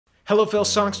Hello fellow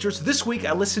songsters, this week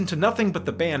I listened to nothing but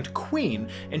the band Queen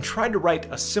and tried to write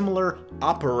a similar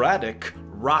operatic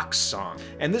rock song.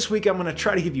 And this week I'm going to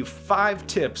try to give you 5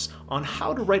 tips on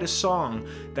how to write a song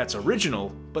that's original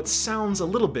but sounds a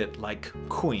little bit like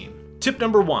Queen. Tip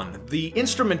number 1, the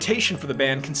instrumentation for the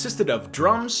band consisted of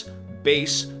drums,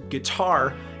 bass,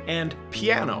 guitar, and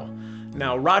piano.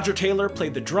 Now Roger Taylor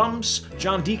played the drums,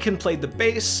 John Deacon played the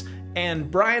bass,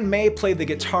 and Brian May played the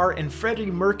guitar and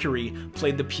Freddie Mercury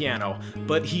played the piano,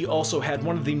 but he also had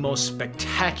one of the most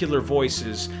spectacular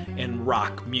voices in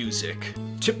rock music.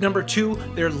 Tip number 2,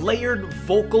 their layered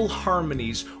vocal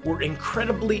harmonies were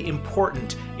incredibly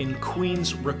important in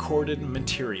Queen's recorded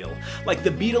material. Like the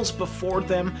Beatles before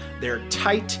them, their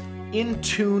tight,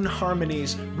 in-tune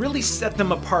harmonies really set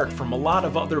them apart from a lot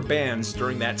of other bands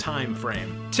during that time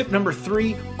frame. Tip number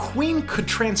 3, Queen could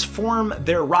transform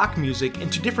their rock music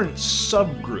into different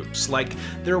subgroups. Like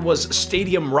there was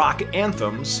stadium rock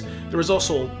anthems, there was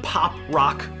also pop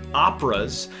rock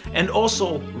operas, and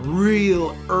also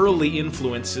real early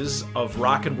influences of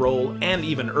rock and roll and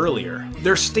even earlier.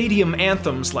 Their stadium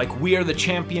anthems like We Are the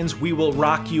Champions, We Will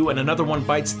Rock You, and Another One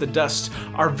Bites the Dust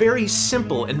are very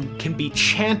simple and can be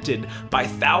chanted by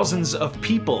thousands of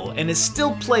people and is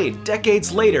still played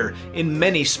decades later in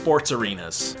many sports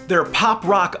arenas. Their pop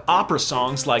rock opera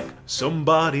songs like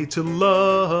Somebody to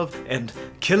Love and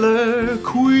Killer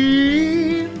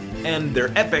Queen and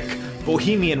their epic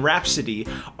Bohemian Rhapsody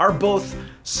are both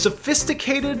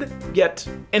sophisticated yet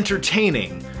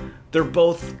entertaining. They're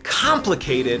both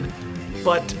complicated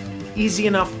but easy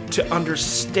enough to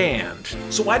understand.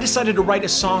 So I decided to write a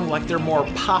song like their more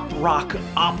pop rock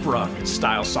opera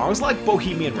style songs like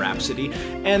Bohemian Rhapsody.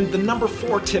 And the number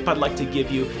 4 tip I'd like to give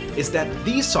you is that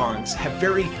these songs have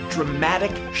very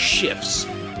dramatic shifts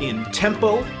in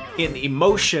tempo, in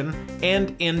emotion,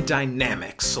 and in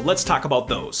dynamics. So let's talk about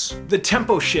those. The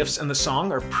tempo shifts in the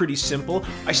song are pretty simple.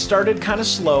 I started kind of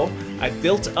slow, I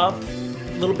built up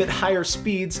a little bit higher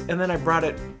speeds, and then I brought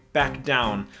it back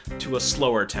down to a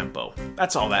slower tempo.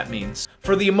 That's all that means.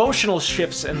 For the emotional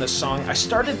shifts in the song, I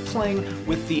started playing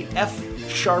with the F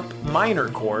sharp minor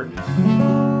chord,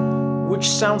 which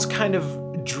sounds kind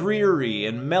of dreary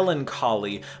and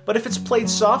melancholy, but if it's played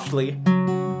softly,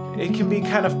 it can be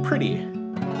kind of pretty.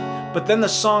 But then the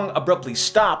song abruptly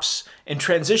stops and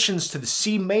transitions to the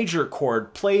C major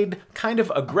chord played kind of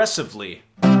aggressively.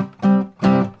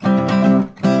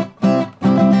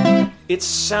 It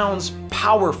sounds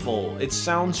powerful, it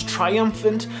sounds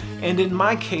triumphant, and in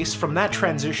my case, from that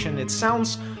transition, it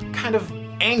sounds kind of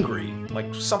angry,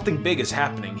 like something big is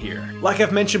happening here. Like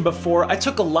I've mentioned before, I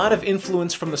took a lot of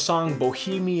influence from the song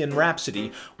Bohemian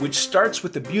Rhapsody, which starts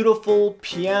with a beautiful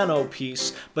piano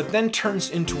piece, but then turns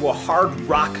into a hard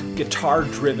rock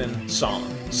guitar-driven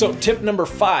song. So tip number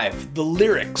 5, the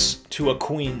lyrics to a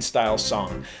Queen-style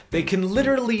song. They can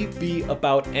literally be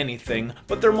about anything,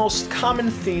 but their most common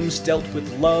themes dealt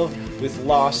with love, with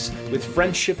loss, with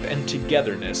friendship and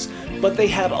togetherness. But they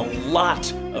had a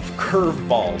lot of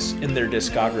curveballs in their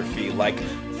discography, like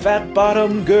Fat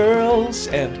Bottom Girls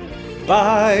and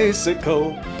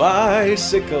Bicycle,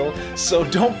 Bicycle. So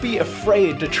don't be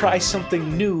afraid to try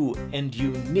something new and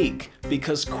unique,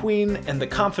 because Queen and the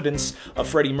confidence of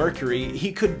Freddie Mercury,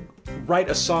 he could write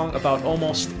a song about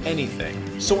almost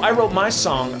anything. So I wrote my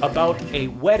song about a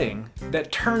wedding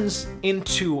that turns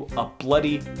into a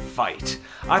bloody fight.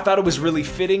 I thought it was really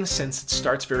fitting since it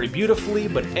starts very beautifully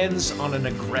but ends on an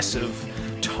aggressive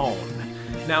tone.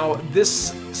 Now,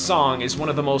 this song is one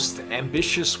of the most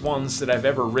ambitious ones that I've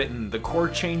ever written. The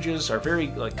chord changes are very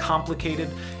complicated,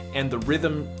 and the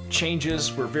rhythm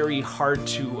changes were very hard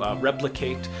to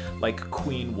replicate like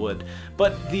Queen would.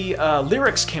 But the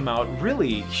lyrics came out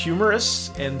really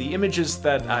humorous, and the images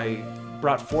that I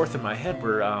brought forth in my head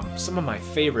were some of my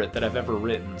favorite that I've ever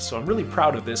written. So I'm really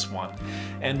proud of this one.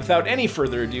 And without any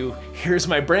further ado, here's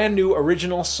my brand new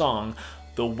original song,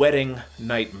 The Wedding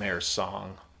Nightmare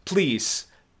Song. Please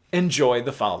enjoy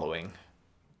the following.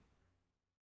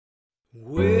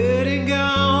 Wedding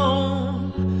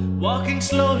gown, walking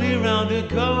slowly round a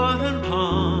garden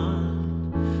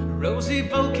pond, rosy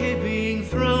bouquet being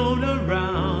thrown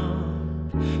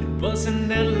around. It was an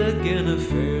elegant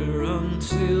affair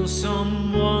until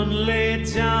someone laid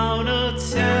down a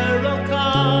tarot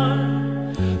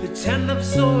card. The 10 of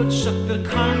swords shook the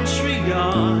country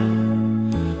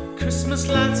yard, Christmas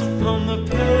lights upon the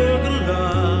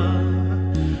pergola,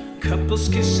 couples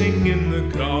kissing in the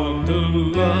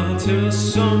gondola, till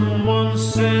someone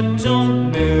said,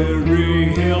 "Don't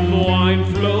marry him." Wine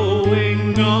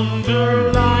flowing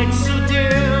under lights so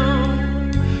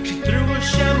dim, she threw her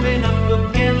champagne up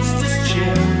against his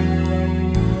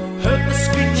chin, heard the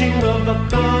screeching of a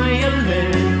fire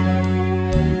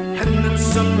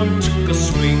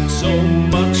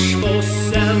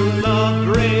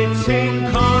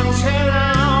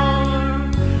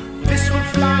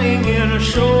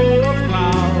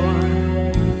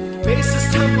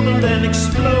trembled and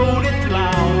exploded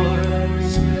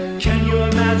flowers. Can you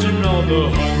imagine all the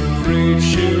hungry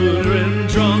children,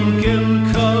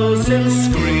 drunken cousins,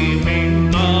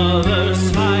 screaming mothers,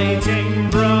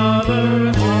 fighting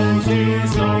brothers,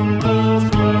 aunties, uncles,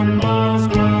 grandmas,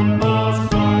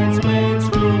 bridesmaids,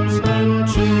 groomsmen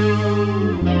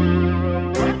too.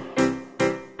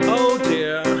 Oh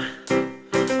dear.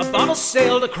 A bottle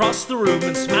sailed across the room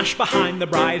and smashed behind the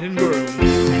bride and groom.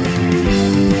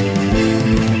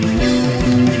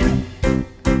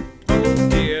 Oh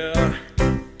dear.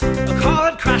 A car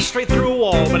had crashed straight through a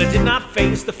wall, but it did not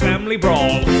faze the family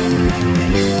brawl.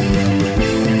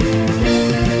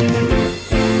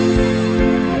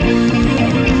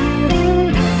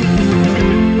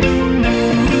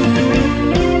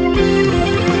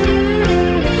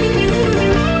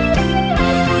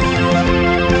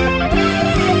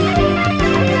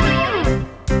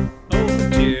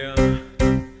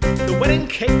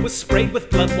 Cake was sprayed with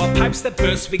blood while pipes that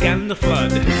burst began to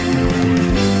flood.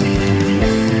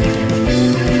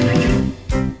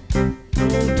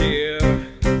 Oh dear.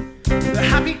 The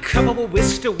happy couple were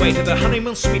whisked away to the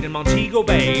honeymoon suite in Montego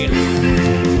Bay.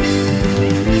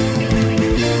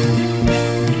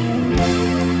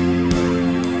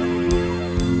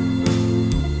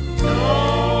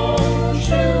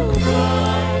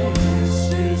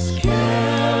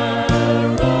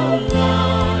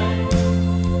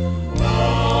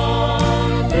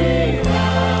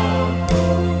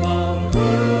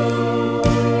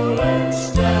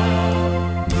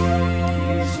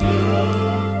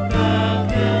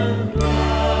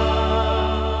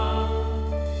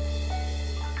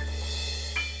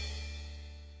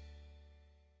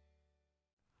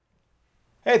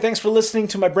 Hey, thanks for listening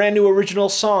to my brand new original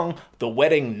song, The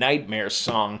Wedding Nightmare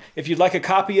Song. If you'd like a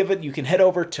copy of it, you can head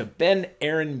over to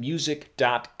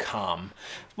benaaronmusic.com.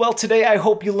 Well, today I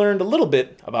hope you learned a little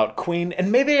bit about Queen,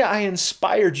 and maybe I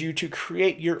inspired you to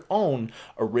create your own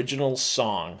original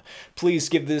song. Please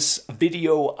give this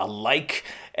video a like,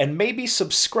 and maybe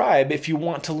subscribe if you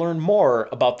want to learn more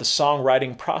about the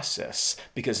songwriting process,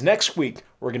 because next week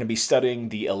we're going to be studying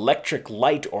the Electric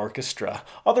Light Orchestra,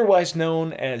 otherwise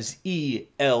known as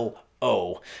ELO.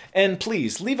 And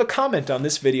please leave a comment on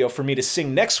this video for me to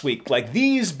sing next week, like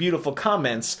these beautiful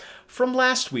comments from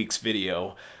last week's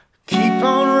video. Keep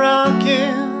on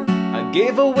rocking. I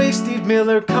gave away Steve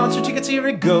Miller concert tickets, here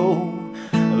we go.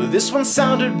 This one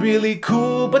sounded really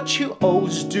cool, but you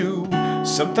always do.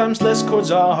 Sometimes less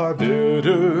chords are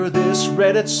better. This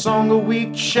Reddit Song a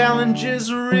Week challenge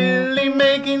is really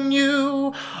making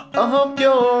you up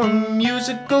your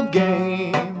musical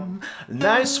game.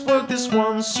 Nice work, this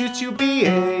one suits you,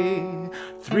 BA.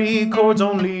 3 chords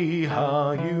only,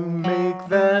 how you make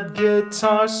that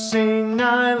guitar sing.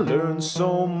 I learned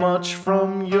so much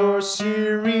from your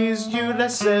series. You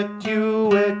dissect,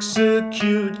 you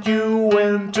execute, you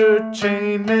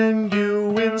entertain, and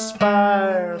you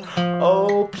inspire.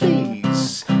 Oh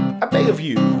please, I beg of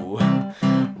you,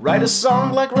 write a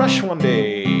song like Rush one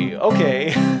day.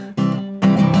 Okay.